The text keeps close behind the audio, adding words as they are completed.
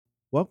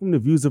Welcome to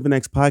Views of an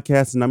X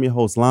podcast, and I'm your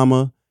host,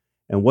 Lama.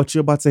 And what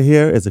you're about to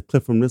hear is a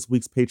clip from this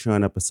week's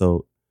Patreon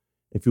episode.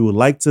 If you would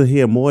like to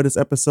hear more of this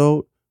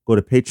episode, go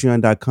to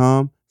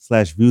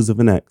patreon.com/views of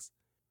an X.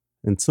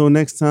 Until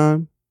next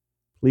time,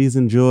 please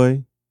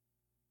enjoy.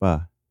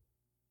 Bye.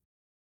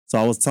 So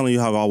I was telling you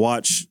how I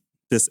watched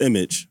this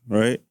image,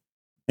 right?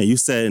 And you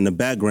said in the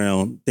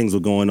background things were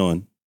going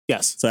on.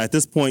 Yes. So at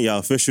this point, y'all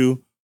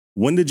official.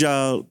 When did you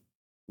know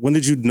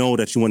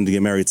that you wanted to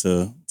get married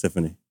to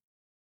Tiffany?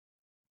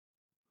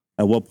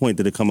 At what point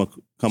did it come up?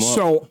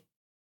 So,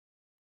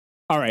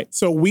 all right.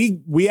 So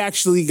we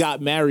actually got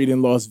married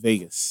in Las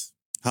Vegas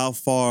How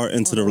far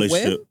into On the a whim?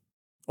 relationship?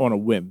 on a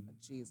whim.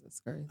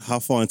 Jesus Christ. How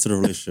far into the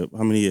relationship?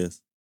 How many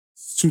years?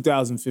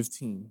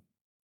 2015,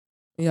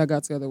 And y'all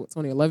got together, what,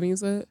 2011, you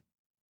said?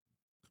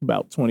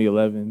 about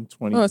 2011,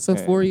 2010. Oh, so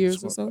 4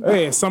 years or so?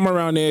 Yeah, somewhere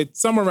around there.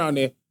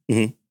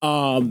 Mhm.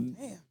 Um,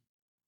 Damn.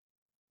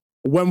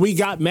 when we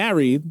got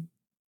married,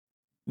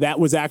 that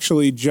was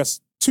actually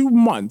just 2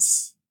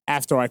 months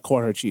after I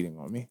caught her cheating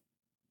on me.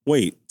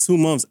 Wait, 2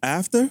 months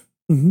after?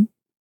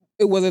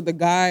 Was it the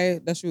guy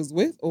that she was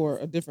with or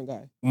a different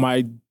guy?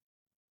 I'm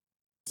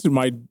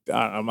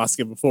not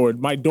skipping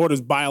forward. My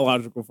daughter's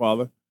biological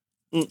father.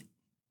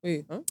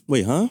 Wait, huh?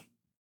 Wait, huh?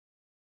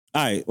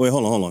 All right, wait,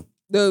 hold on.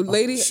 The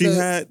lady.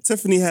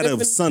 Tiffany had a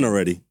Tiffany- son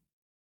already,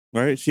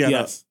 right? She had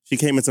Yes. she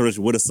came into a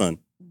relationship with a son.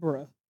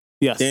 Bruh.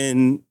 Yes.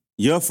 Then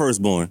your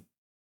firstborn,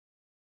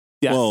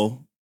 Yes.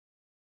 well,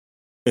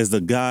 is the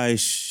guy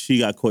she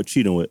got caught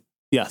cheating with.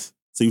 Yes.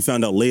 So you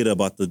found out later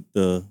about the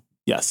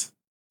Yes.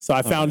 So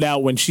I found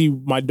out when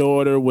my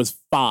daughter was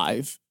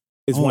 5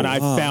 is when I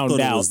wow, found thought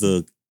it out. was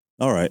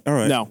all right.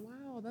 No.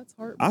 Wow, that's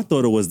hard. I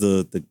thought it was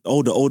the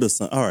older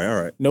son. All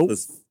right. Nope.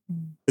 Is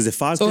it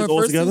 5 So her kids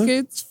first two altogether?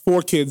 kids?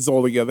 4 kids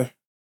altogether.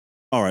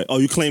 All right. Oh,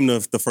 you claim the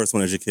first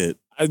one as your kid.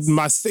 Yeah.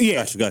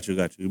 Got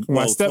you.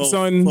 My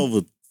stepson. 12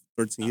 or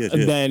 13 years.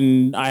 And Yeah.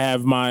 then I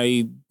have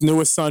my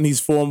newest son. He's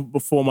 4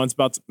 months.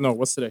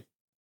 What's today?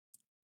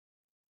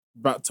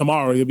 About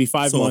tomorrow. He'll be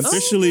 5 So months.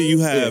 officially, you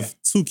have Yeah.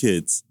 2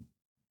 kids.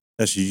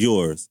 That's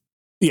yours.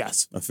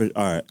 Yes. All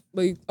right.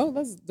 But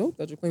that's dope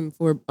that you're claiming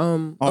for.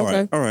 All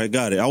Okay. right.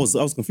 Got it. I was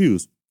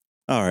confused.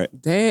 All right.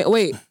 Damn.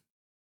 Wait.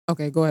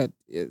 Okay, go ahead.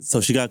 Yes.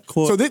 So she got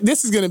caught. So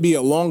this is going to be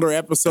a longer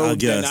episode I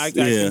guess. than I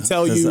can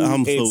tell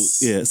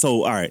 'cause you.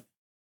 So all right.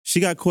 She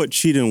got caught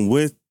cheating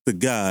with the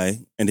guy,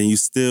 and then you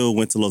still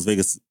went to Las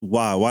Vegas.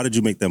 Why? Why did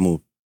you make that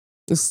move?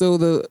 It's still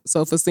the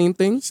self-esteem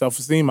thing?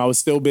 Self-esteem. I was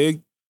still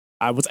big.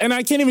 And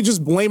I can't even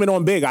just blame it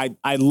on big.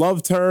 I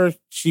loved her.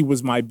 She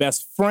was my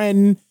best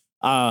friend.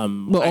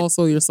 But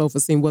also your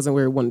self-esteem wasn't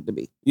where it wanted to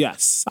be.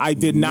 Yes, I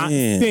did not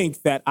Man.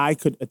 think that I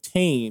could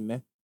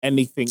attain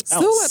anything else.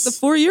 Still at the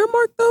 4-year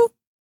mark, though?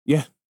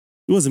 Yeah.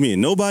 It wasn't me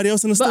and nobody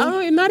else in the But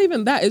store. not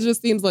even that. It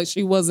just seems like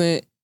she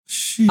wasn't.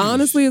 Sheesh.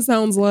 Honestly, it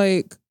sounds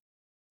like,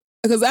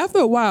 because after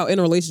a while in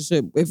a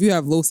relationship, if you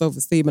have low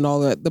self-esteem and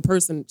all that, the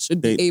person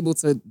should be able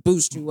to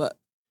boost you up.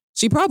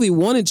 She probably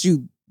wanted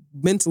you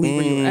mentally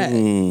where you're at.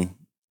 Mm.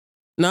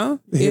 No?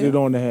 Hit Yeah. it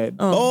on the head.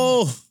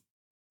 Oh,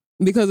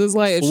 Because it's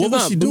like, if what she's was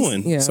not she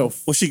doing? Yeah. So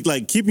Was she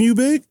like keeping you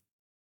big?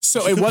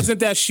 So it wasn't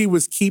that she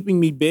was keeping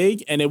me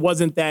big, and it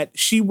wasn't that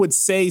she would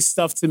say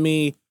stuff to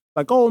me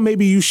like, oh,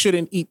 maybe you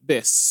shouldn't eat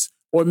this,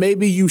 or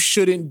maybe you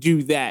shouldn't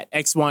do that,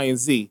 X, Y, and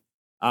Z.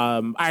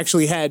 I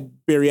actually had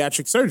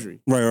bariatric surgery,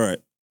 Right.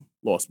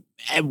 lost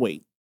bad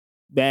weight,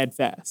 bad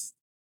fast.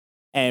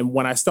 And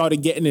when I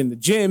started getting in the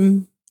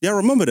gym, Yeah, I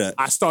remember that.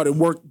 I started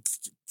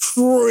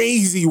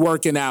crazy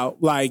working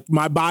out. Like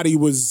my body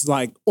was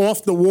like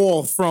off the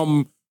wall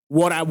from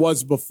what I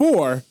was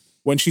before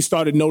when she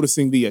started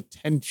noticing the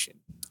attention.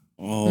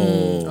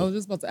 Oh. I was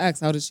just about to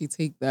ask, how did she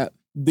take that?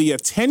 The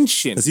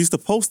attention. Because he used to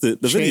post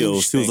it, the Change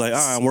videos. She was like,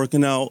 things. all right, I'm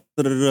working out.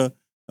 And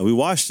we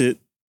watched it.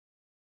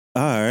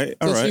 All right.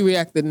 So she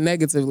reacted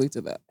negatively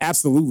to that.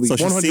 Absolutely. So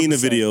she's seen the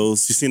 100%.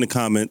 videos. She's seen the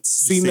comments.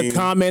 Seen the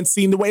comments,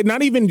 seen the way,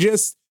 not even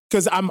just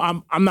because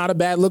I'm not a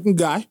bad looking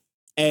guy.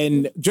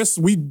 And just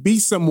we'd be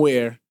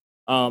somewhere.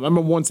 I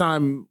remember one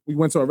time we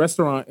went to a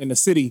restaurant in the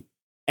city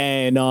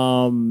and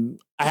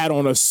I had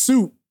on a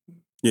suit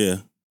Yeah.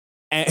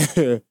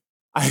 and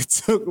I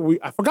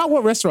forgot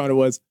what restaurant it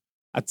was.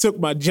 I took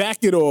my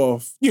jacket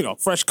off,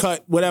 fresh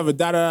cut, whatever,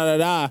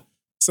 da.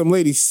 Some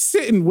lady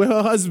sitting with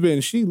her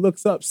husband. She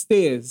looks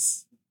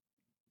upstairs.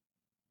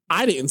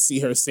 I didn't see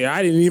her stare.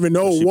 I didn't even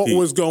know She what peeped.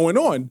 was going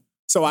on.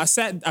 So I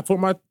put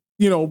my,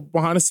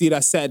 behind the seat.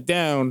 I sat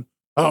down.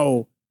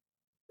 Oh,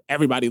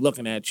 everybody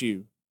looking at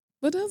you.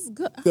 But that's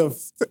good.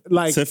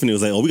 Like, Tiffany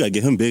was like, oh, we got to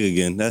get him big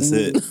again. That's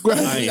it.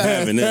 I ain't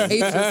having that. Hate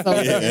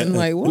yourself Yeah. and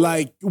like, what?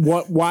 like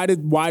what?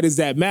 Why does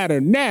that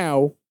matter?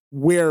 Now,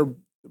 where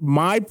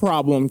my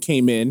problem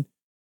came in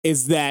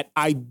is that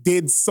I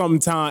did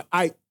sometime.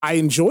 I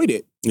enjoyed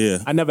it. Yeah.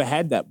 I never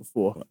had that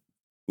before.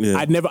 Yeah.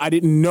 I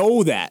didn't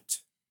know that.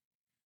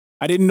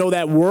 I didn't know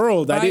that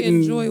world. I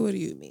didn't enjoy. What do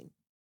you mean?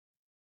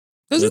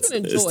 Because you can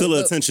enjoy. It's still an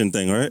but- attention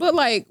thing, right? But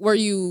like, were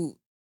you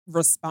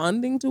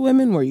responding to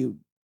women? Were you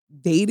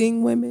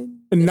dating women?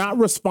 not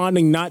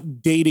responding,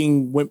 not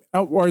dating women,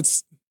 or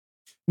it's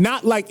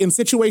not like in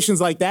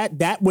situations like that.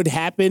 That would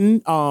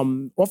happen.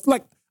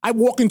 Like I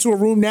walk into a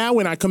room now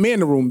and I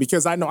command the room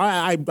because I know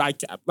I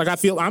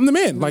feel I'm the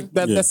man. Like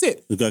that. Yeah. That's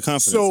it. You got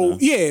confidence. So huh?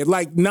 yeah,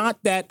 like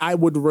not that I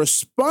would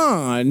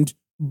respond,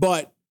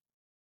 but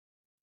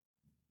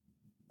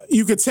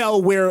you could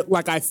tell where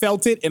like I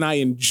felt it and I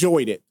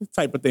enjoyed it,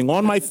 type of thing.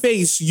 On my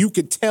face, you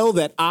could tell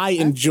that I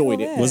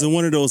enjoyed it. Was it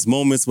one of those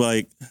moments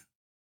like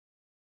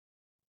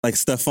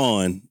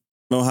Stefan?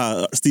 Know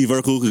how Steve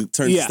Urkel could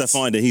turn Yes. to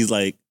Stefan and he's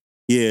like,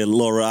 "Yeah,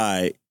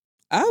 Laura,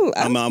 I'm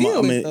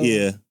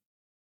yeah."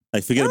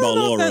 Like forget I about don't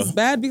know Laura. if that's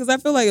bad because I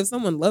feel like if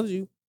someone loves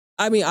you,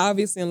 I mean,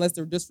 obviously, unless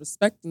they're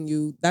disrespecting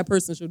you, that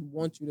person should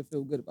want you to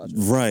feel good about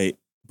yourself. Right.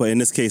 But in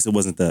this case, it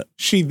wasn't that.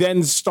 She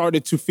then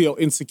started to feel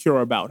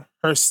insecure about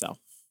herself.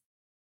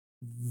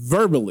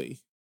 Verbally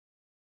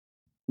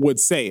would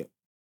say it,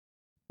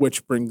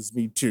 which brings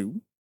me to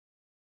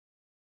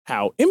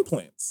how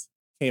implants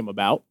came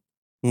about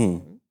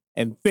and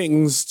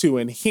things to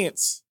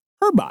enhance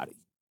her body.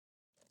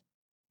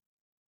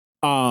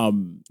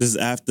 This is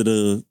after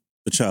the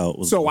child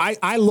was So born.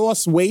 I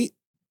lost weight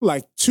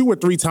like 2 or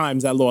 3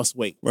 times. I lost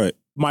weight. Right.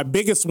 My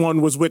biggest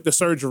one was with the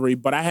surgery,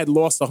 but I had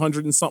lost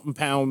 100 and something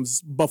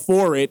pounds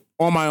before it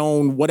on my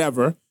own,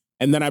 whatever.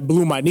 And then I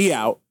blew my knee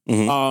out,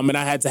 and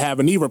I had to have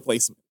a knee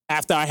replacement.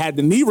 After I had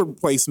the knee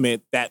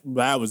replacement, that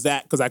was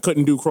that because I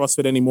couldn't do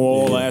CrossFit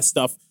anymore, all that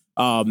stuff,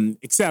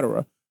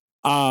 etc.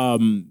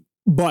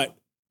 But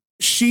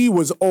she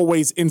was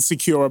always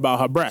insecure about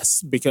her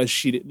breasts because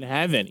she didn't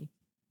have any.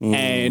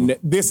 And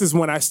this is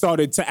when I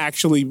started to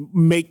actually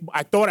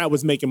I thought I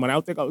was making money. I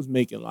think I was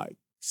making like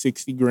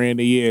 60 grand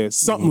a year,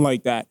 something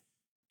like that.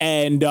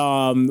 And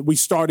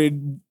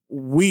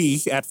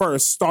we at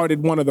first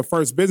started one of the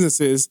first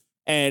businesses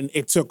and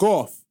it took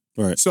off.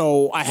 Right.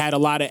 So I had a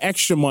lot of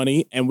extra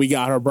money and we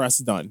got her breasts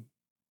done.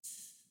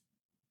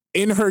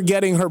 In her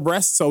getting her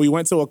breasts, so we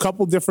went to a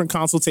couple different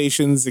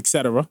consultations,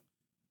 etc.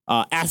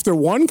 After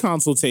one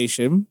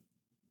consultation,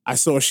 I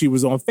saw she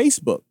was on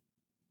Facebook.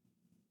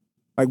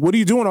 Like, what are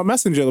you doing on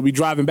Messenger? We'll be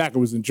driving back. It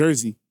was in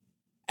Jersey.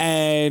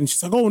 And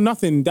she's like, oh,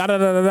 nothing,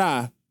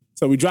 da-da-da-da-da.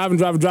 So we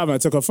driving. I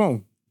took her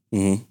phone.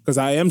 Because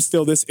I am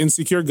still this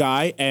insecure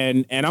guy,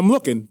 and I'm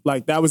looking.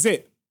 Like, that was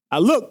it. I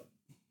looked.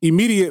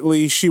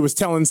 Immediately, she was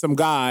telling some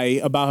guy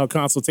about her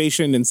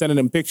consultation and sending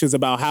him pictures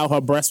about how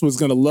her breast was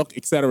going to look,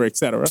 et cetera, et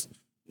cetera.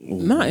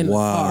 Not in the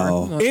car.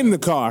 Come on. In the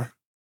car.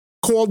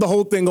 Called the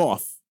whole thing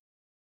off.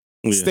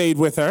 Yeah. Stayed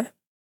with her.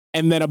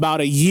 And then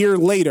about a year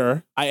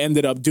later, I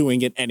ended up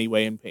doing it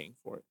anyway and paying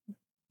for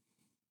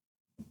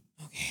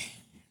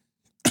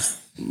it.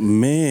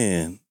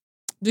 Man.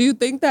 Do you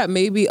think that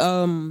maybe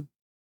do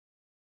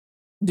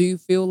you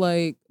feel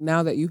like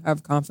now that you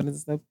have confidence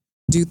and stuff,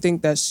 do you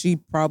think that she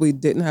probably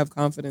didn't have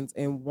confidence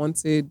and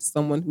wanted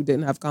someone who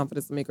didn't have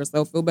confidence to make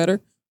herself feel better?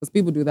 Because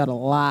people do that a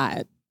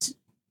lot.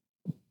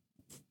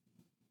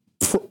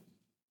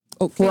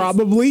 Okay.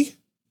 Probably.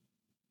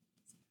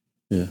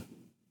 Yeah.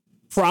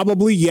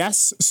 Probably,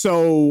 yes.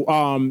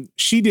 So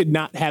she did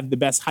not have the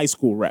best high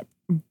school rep.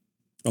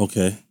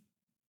 Okay.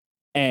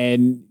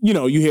 And, you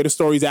know, you hear the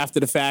stories after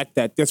the fact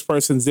that this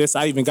person's this.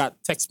 I even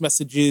got text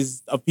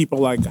messages of people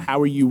like,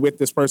 how are you with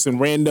this person?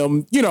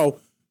 Random, you know,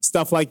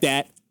 stuff like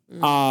that.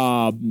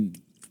 But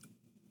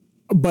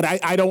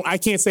I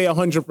can't say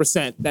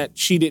 100% that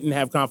she didn't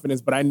have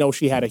confidence, but I know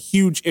she had a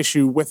huge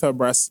issue with her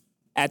breasts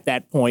at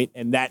that point,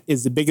 and that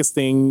is the biggest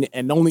thing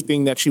and the only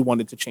thing that she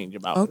wanted to change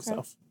about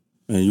herself.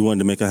 And you wanted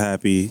to make her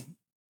happy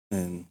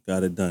and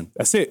got it done.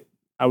 That's it.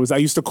 I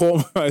used to call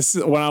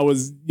when I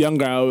was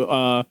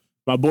younger.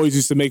 My boys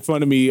used to make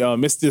fun of me,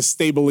 Mr.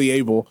 Stably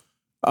Able,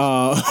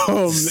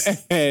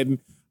 and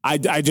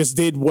I just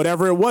did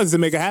whatever it was to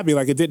make her happy.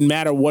 Like it didn't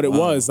matter what it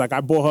was. Like I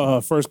bought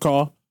her first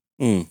car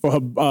for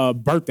her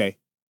birthday.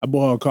 I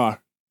bought her a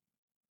car.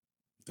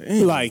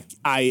 Damn. Like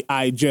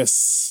I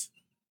just,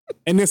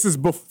 and this is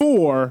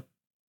before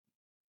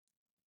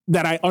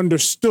that I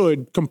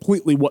understood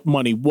completely what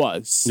money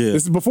was. Yeah.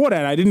 This is before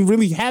that. I didn't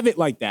really have it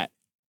like that.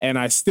 And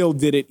I still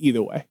did it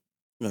either way.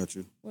 Got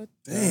you. What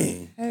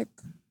Dang. the heck?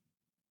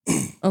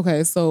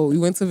 Okay, so we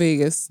went to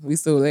Vegas. We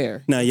still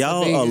there. Now,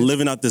 y'all are Vegas.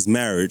 living out this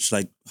marriage,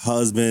 like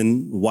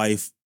husband,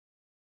 wife,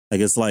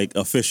 like it's like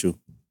official.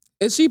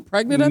 Is she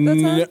pregnant at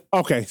that time?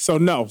 Okay, so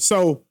no.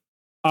 So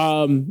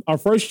our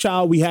first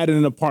child we had in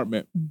an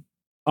apartment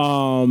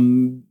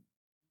in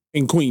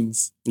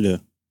Queens. Yeah.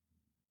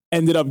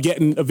 Ended up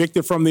getting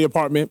evicted from the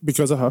apartment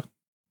because of her.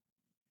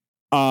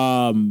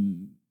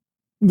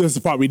 This is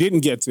the part we didn't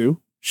get to.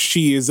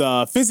 She is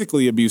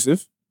physically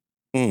abusive.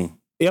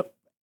 Yep.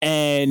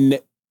 And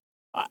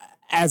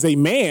as a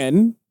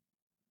man,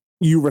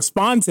 you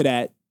respond to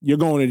that, you're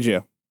going to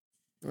jail.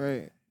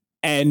 Right.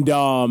 And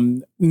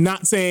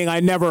not saying I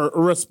never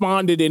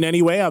responded in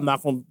any way. I'm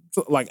not going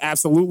to, like,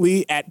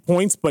 absolutely at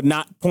points, but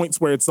not points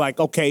where it's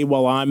like, okay,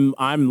 well, I'm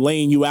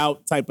laying you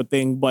out type of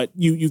thing. But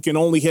you can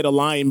only hit a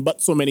line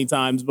but so many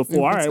times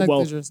before, all right,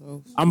 well,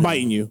 yourself. I'm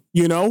biting you,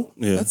 you know?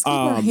 Yeah. Let's keep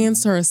our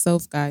hands to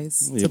ourselves,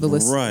 guys, Yeah, to the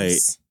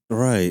listeners.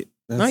 Right.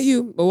 Not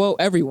you, but well,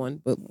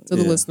 everyone, but to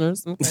the Yeah.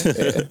 listeners.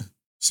 Okay.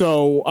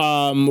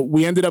 So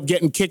we ended up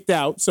getting kicked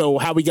out. So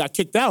how we got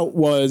kicked out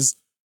was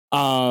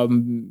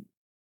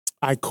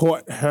I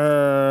caught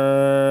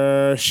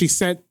her. She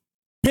sent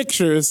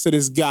pictures to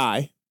this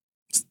guy.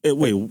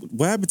 Wait,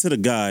 what happened to the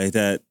guy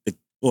that?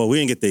 Well, we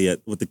didn't get there yet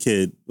with the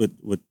kid. With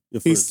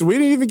your first. We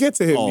didn't even get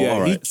to him yet.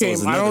 All right. He came.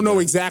 So I don't know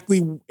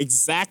guy.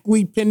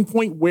 exactly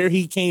pinpoint where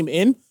he came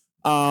in.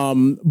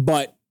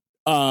 But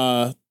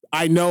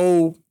I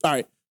know. All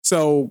right.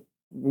 So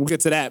we'll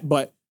get to that.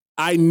 But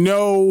I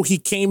know he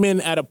came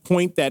in at a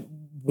point that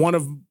one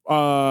of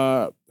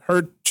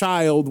her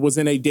child was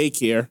in a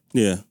daycare.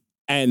 Yeah.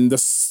 And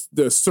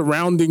the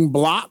surrounding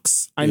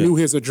blocks, I knew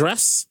his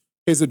address.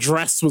 His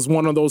address was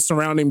one of those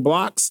surrounding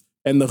blocks,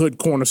 and the Hood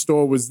Corner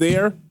store was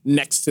there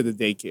next to the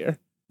daycare.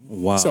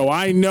 Wow. So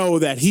I know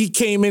that he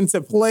came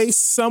into play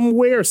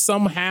somewhere,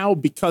 somehow,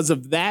 because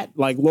of that,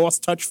 like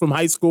lost touch from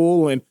high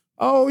school and,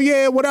 oh,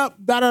 yeah, what up?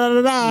 Da da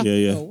da da.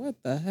 Yeah. Oh, what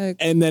the heck?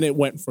 And then it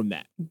went from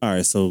that. All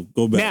right, so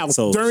go back. Now,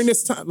 so, during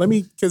this time, let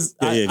me, because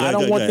I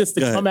don't want this to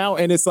go come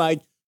out and it's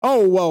like,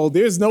 oh, well,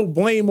 there's no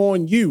blame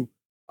on you.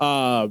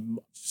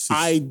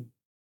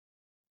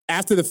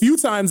 After the few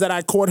times that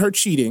I caught her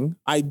cheating,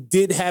 I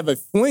did have a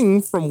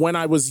fling from when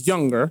I was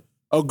younger,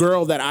 a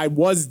girl that I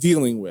was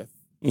dealing with.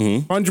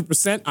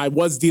 100% I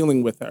was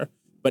dealing with her.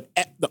 But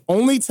at the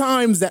only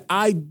times that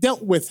I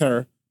dealt with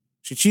her,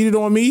 she cheated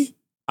on me.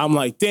 I'm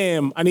like,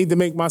 damn, I need to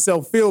make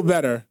myself feel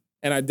better.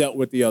 And I dealt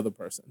with the other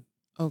person.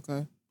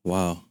 Okay.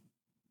 Wow.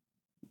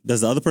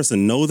 Does the other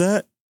person know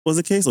that was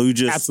the case, or you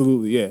just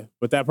Absolutely, yeah.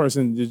 But that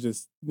person is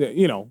just,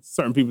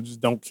 certain people just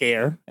don't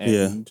care,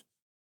 and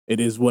it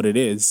is what it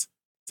is,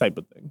 type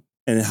of thing.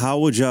 And how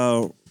would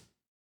y'all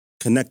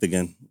connect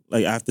again?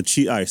 Like after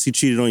all right, she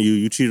cheated on you,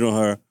 you cheated on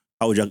her.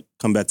 How would y'all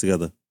come back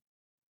together?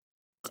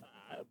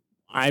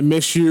 I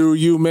miss you,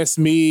 you miss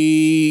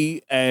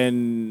me,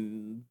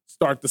 and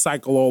start the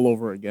cycle all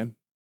over again.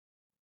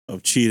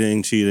 Of cheating.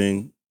 I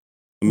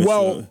miss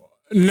you.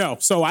 No.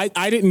 So I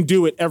didn't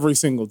do it every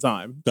single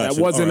time. Gotcha.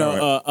 That wasn't All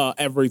right. a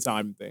every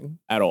time thing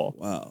at all.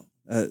 Wow.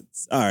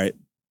 That's, all right.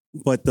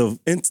 But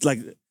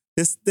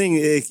this thing,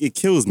 it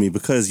kills me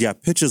because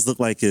pictures look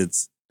like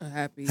it's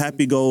A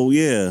happy go,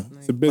 yeah.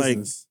 It's a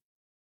business.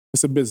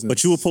 It's a business.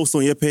 But you will post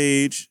on your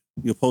page.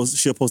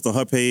 She'll post on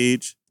her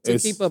page. to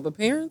keep up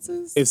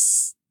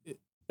appearances.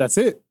 That's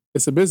it.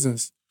 It's a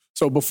business.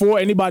 So before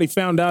anybody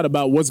found out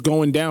about what's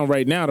going down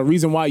right now, the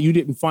reason why you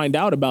didn't find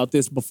out about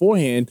this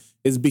beforehand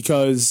is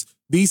because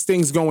these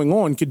things going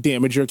on could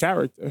damage your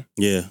character.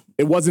 Yeah.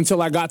 It wasn't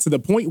until I got to the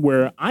point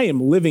where I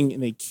am living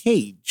in a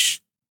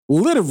cage,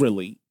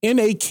 literally in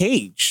a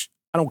cage.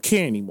 I don't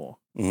care anymore.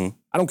 Mm-hmm.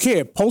 I don't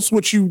care. Post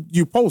what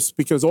you post,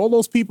 because all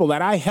those people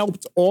that I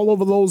helped all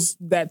over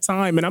that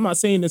time, and I'm not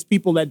saying there's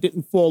people that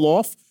didn't fall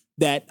off,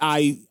 that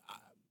I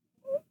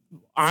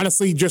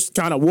honestly just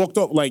kind of walked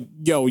up like,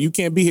 yo, you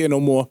can't be here no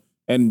more.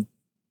 And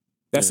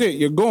that's it.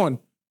 You're gone.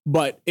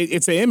 But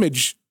it's an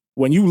image.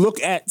 When you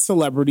look at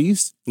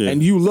celebrities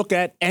and you look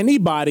at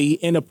anybody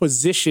in a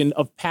position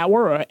of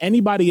power or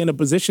anybody in a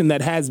position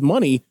that has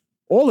money,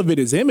 all of it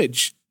is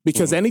image,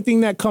 because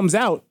anything that comes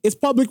out is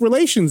public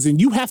relations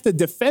and you have to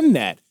defend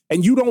that.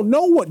 And you don't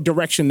know what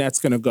direction that's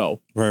going to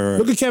go. Right.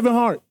 Look at Kevin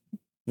Hart.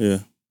 Yeah.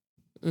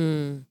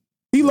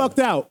 He lucked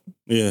out.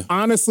 Yeah.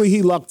 Honestly,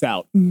 he lucked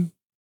out.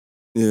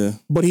 Yeah.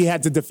 But he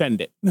had to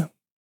defend it.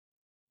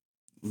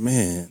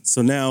 Man.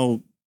 So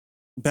now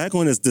back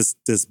on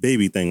this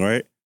baby thing,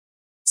 right?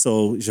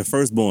 So it's your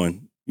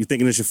firstborn. You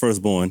thinking it's your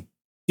firstborn.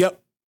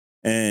 Yep.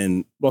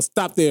 And well,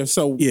 stop there.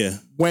 So yeah.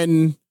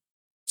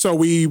 So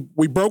we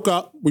broke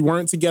up. We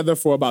weren't together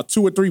for about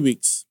 2 or 3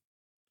 weeks.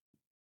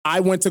 I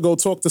went to go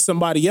talk to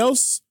somebody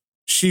else.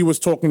 She was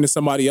talking to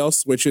somebody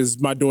else, which is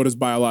my daughter's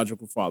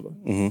biological father.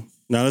 Mm-hmm.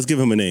 Now let's give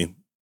him a name.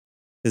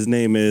 His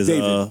name is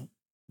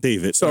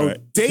David. So right.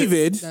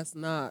 David. That's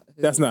not.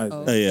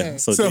 Oh, okay. Yeah.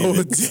 So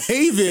David.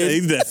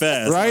 He's that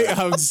fast. Right?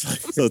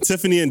 So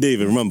Tiffany and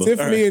David, remember.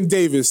 Tiffany and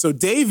David. So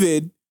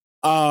David,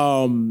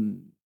 what's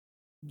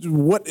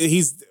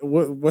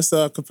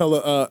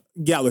Capella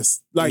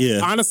Gallus? Like,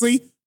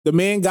 honestly, the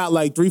man got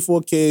like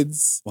 3-4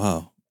 kids.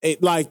 Wow.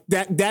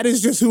 That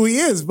is just who he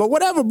is. But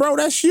whatever, bro,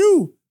 that's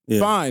you. Yeah.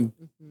 Fine.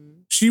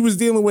 She was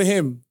dealing with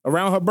him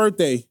around her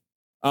birthday.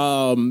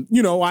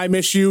 I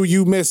miss you,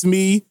 you miss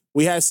me.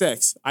 We had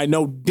sex. I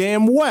know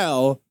damn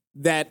well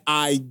that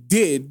I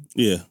did.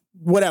 Yeah.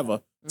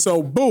 Whatever.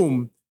 So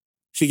boom,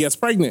 she gets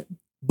pregnant.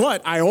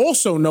 But I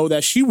also know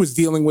that she was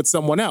dealing with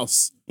someone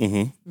else.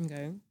 Mm-hmm.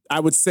 Okay. I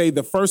would say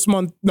the first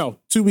month,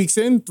 2 weeks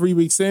in, 3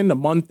 weeks in, a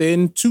month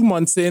in, 2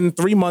 months in,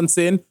 3 months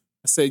in.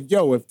 I said,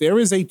 yo, if there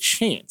is a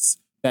chance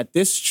that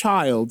this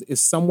child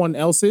is someone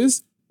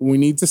else's, we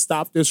need to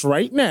stop this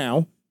right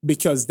now,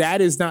 because that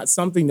is not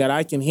something that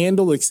I can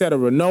handle,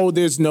 etc. No,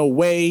 there's no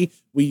way.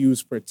 We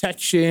use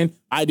protection.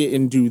 I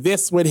didn't do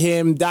this with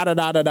him. Da da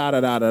da da da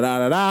da da da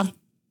da da.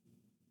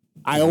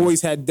 I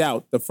always had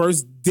doubt. The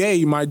first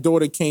day my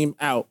daughter came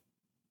out,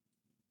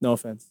 no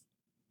offense,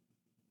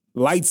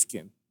 light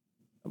skin,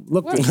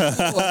 Look,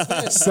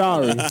 What?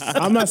 sorry.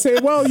 I'm not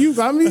saying, well, you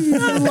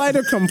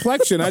lighter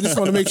complexion. I just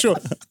want to make sure.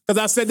 Because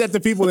I said that to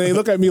people and they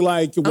look at me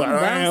like,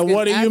 brown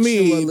what do you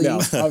mean?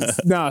 actually.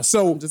 No,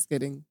 so, I'm just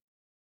kidding.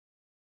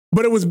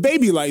 but it was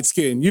baby light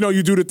skin. You know,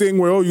 you do the thing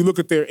where, you look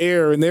at their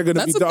hair and they're going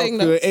to be That's a dark. thing,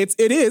 though.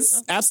 It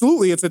is.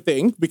 Absolutely, it's a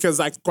thing because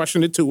I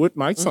questioned it too with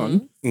my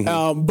son.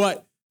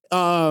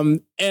 Mm-hmm.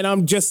 And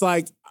I'm just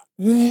like,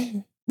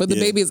 But the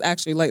baby is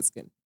actually light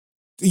skinned.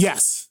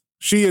 yes,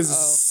 she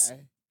is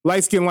Okay.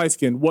 light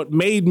skin. What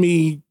made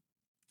me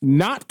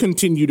not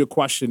continue to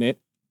question it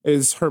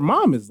is her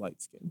mom is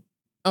light skinned.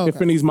 Okay.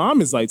 Tiffany's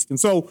mom is light skinned.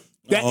 So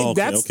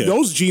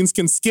those genes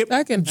can skip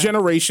That can happen.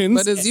 generations.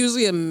 But it's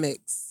usually a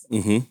mix.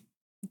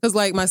 Because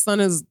like my son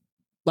is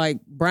like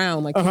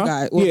brown, like you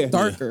guys,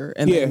 darker,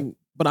 and then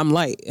but I'm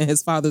light, and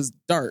his father's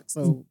dark.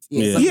 So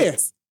yeah.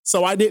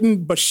 So I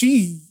didn't, but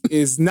she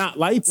is not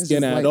light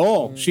skinned at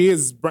all.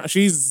 She's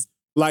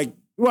like,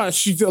 well,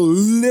 she's a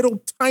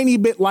little tiny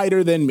bit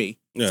lighter than me.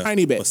 Yeah,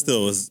 tiny bit. But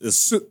still,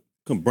 it's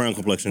brown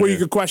complexion. Well, you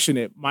could question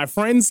it. My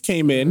friends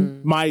came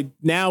in.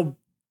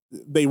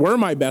 They were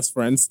my best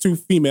friends.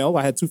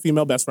 I had two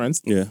female best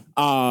friends. Yeah.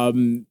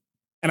 And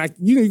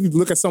you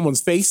look at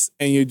someone's face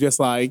and you're just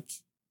like,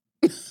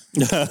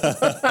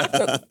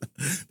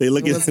 they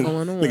look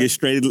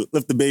straight,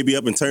 lift the baby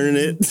up and turning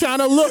it. Trying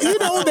to look,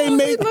 they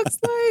made. It looks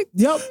like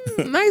Yep.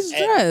 nice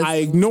dress. I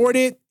ignored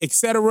it,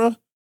 etc.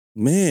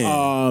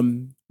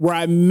 Man. Where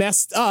I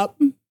messed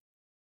up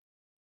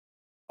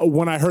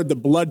when I heard the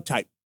blood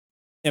type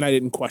and I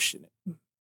didn't question it.